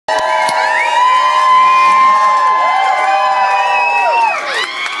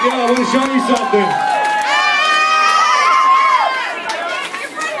gonna show you something.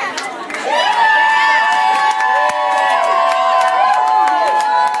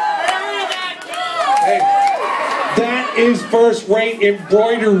 Hey, that is first-rate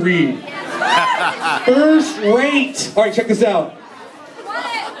embroidery. First rate. All right, check this out.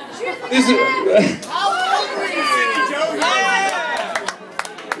 This is.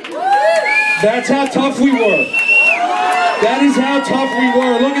 That's how tough we were. That is how tough we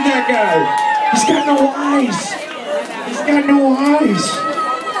were. Look at that guy. He's got no eyes. He's got no eyes.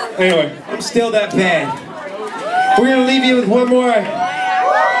 Anyway, I'm still that bad. We're gonna leave you with one more.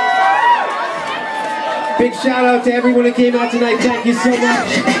 Big shout out to everyone that came out tonight. Thank you so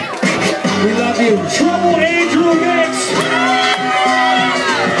much. We love you. Trouble Andrew Mix.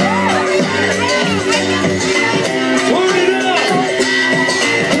 Turn it up.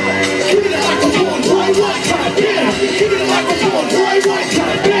 Give it like a born boy, one time, bam. Give it like a born boy, one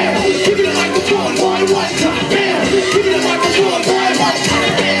time, bam. Give it like a born boy, one time, bam. Give it like a born boy, one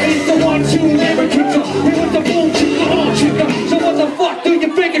time, bam. It's the 1-2 never kicker. It was the boom chicker, chicker. So what the fuck do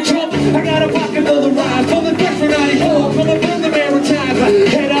you figure, Trump? I got a pocket full of rhymes. Coming back for 94. Coming from the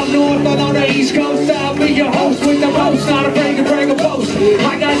Maritimes. Head up north, but on the East Coast. I'll be your host with the most. Not afraid to brag a boast.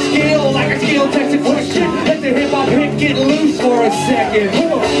 I got skill, like a skill tested question. Let the hip hop hit get loose for a second.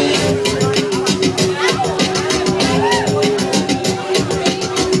 Come on.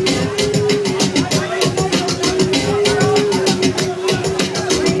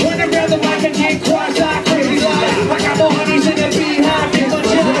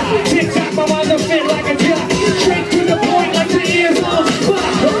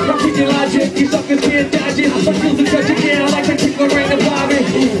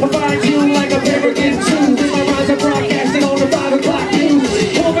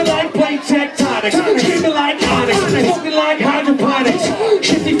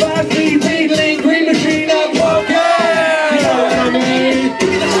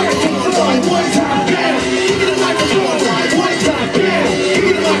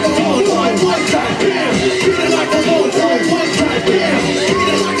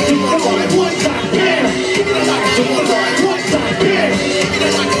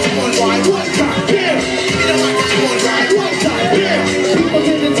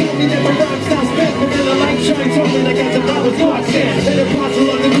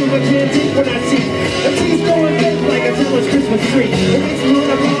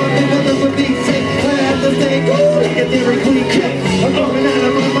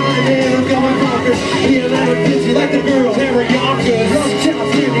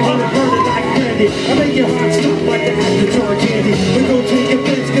 I make your heart stop like the jar candy. We gon' take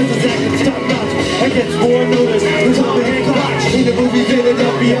offense cause it's acting top notch. I get more notice, there's all the hand clutch. In the movie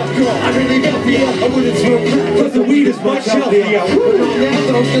Philadelphia, girl, I really love you. I wouldn't smoke crack cause the weed is much healthier. But on that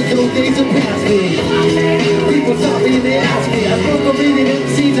though, cause those days are past me. People stop me and they ask me. I smoke a million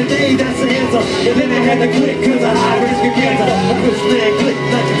MCs a day, that's the answer. And then I had to quit cause I high risk of cancer. A push man, click,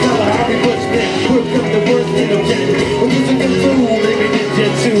 like a color, Harvey Bush man. Work up the worst in them jet. We're using good food, maybe ninja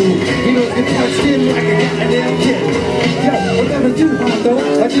too. You know, it's touch skin like a goddamn kid. Yo, I'm never too hot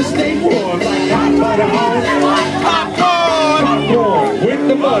though, I just stay warm like hot butter on popcorn with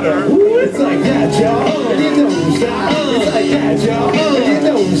the butter. Ooh, it's like that, y'all. And you don't stop. It's like that, y'all. And you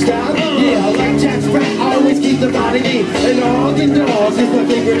don't stop. Yeah, like Jack's rap, I always keep the body neat. And all the dogs is my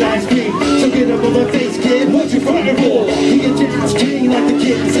favorite ice cream. So get up on my face, kid. What you fighting for? You get your ass king like the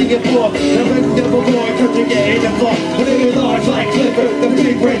kid in Singapore. Now break the double boy, cause you get in the floor. But they large like Clifford, the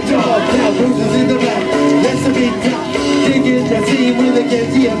big red dog. Now bruises in the back. That's the big drop. Digging the scene when they can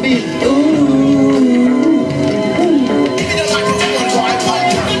see me. Ooh.